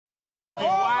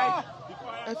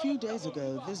A few days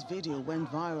ago, this video went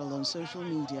viral on social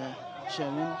media,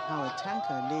 showing how a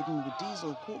tanker laden with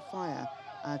diesel caught fire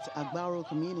at Agbaro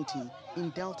community in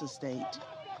Delta State.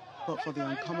 But for the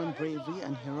uncommon bravery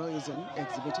and heroism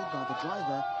exhibited by the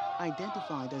driver,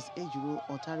 identified as Ejiro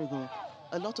Otarigo,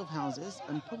 a lot of houses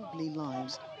and probably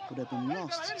lives would have been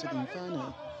lost to the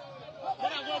inferno.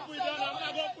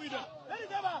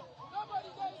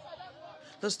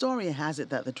 The story has it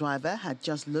that the driver had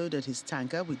just loaded his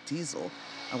tanker with diesel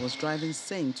and was driving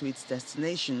sane to its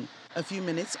destination. A few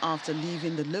minutes after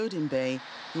leaving the loading bay,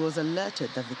 he was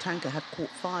alerted that the tanker had caught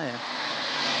fire.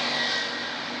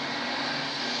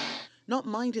 Not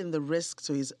minding the risk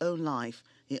to his own life,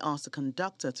 he asked the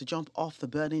conductor to jump off the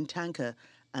burning tanker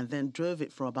and then drove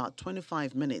it for about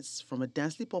 25 minutes from a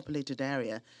densely populated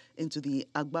area into the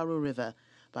Agbaro River,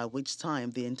 by which time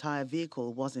the entire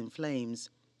vehicle was in flames.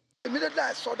 Immediately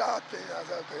I saw that thing, I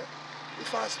said, okay,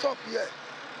 if I stop here,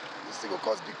 this thing will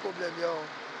cause big problem here.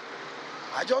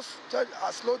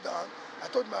 I slowed down. I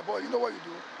told my boy, you know what you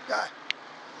do? Guy,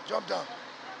 jump down.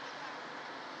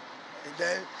 And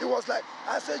then he was like,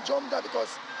 I said jump down because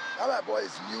now my boy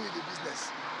is new in the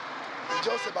business. It's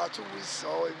just about 2 weeks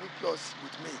or a week plus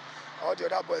with me. All the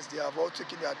other boys, they have all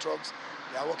taken their trucks.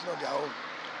 They are working on their own.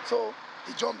 So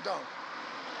he jumped down.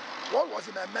 What was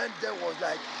in my mind then was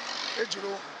like, hey,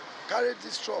 Juro, carry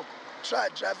this truck, try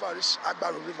drive and reach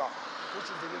Agbaro River, which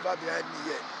is the river behind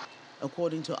me here.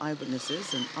 According to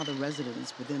eyewitnesses and other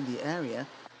residents within the area,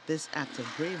 this act of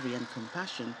bravery and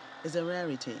compassion is a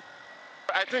rarity.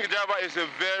 I think the driver is a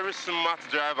very smart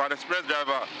driver, an experienced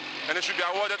driver, and he should be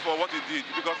awarded for what he did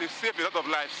because he saved a lot of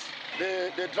lives.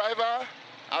 The driver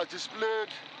has displayed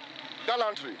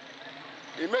gallantry.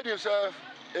 He made himself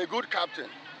a good captain.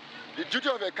 The duty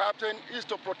of a captain is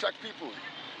to protect people.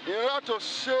 In order to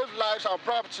save lives and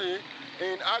property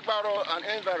in Agbaro and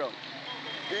environ,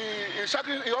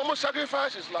 he almost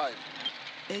sacrificed his life.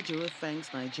 Ejiro thanks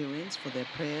Nigerians for their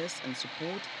prayers and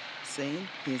support, saying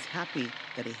he is happy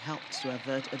that he helped to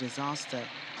avert a disaster.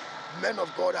 Men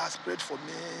of God has prayed for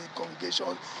me,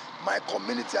 congregation, my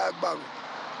community Agbaro.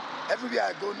 Everywhere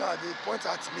I go now, they point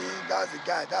at me, that's the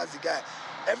guy, that's the guy.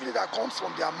 Everything that comes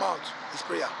from their mouth is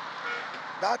prayer.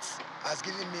 That has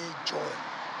given me joy,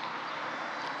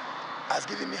 has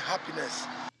given me happiness.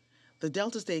 The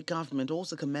Delta State government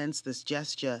also commends this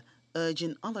gesture,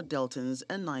 urging other Deltans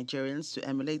and Nigerians to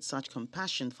emulate such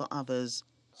compassion for others.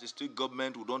 The state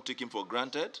government, we don't take him for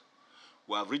granted.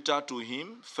 We have reached out to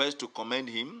him, first to commend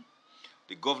him.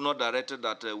 The governor directed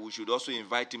that we should also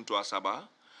invite him to Asaba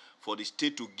for the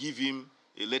state to give him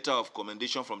a letter of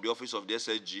commendation from the office of the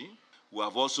SSG. We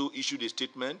have also issued a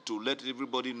statement to let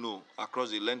everybody know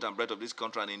across the length and breadth of this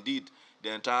country and indeed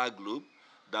the entire globe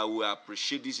that we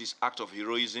appreciate this is act of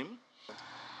heroism.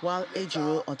 While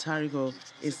Ejiro Otarigo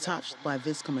is touched by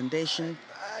this commendation,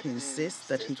 he insists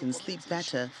that he can sleep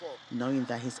better, knowing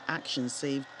that his actions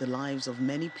saved the lives of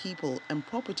many people and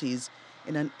properties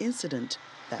in an incident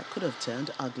that could have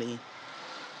turned ugly.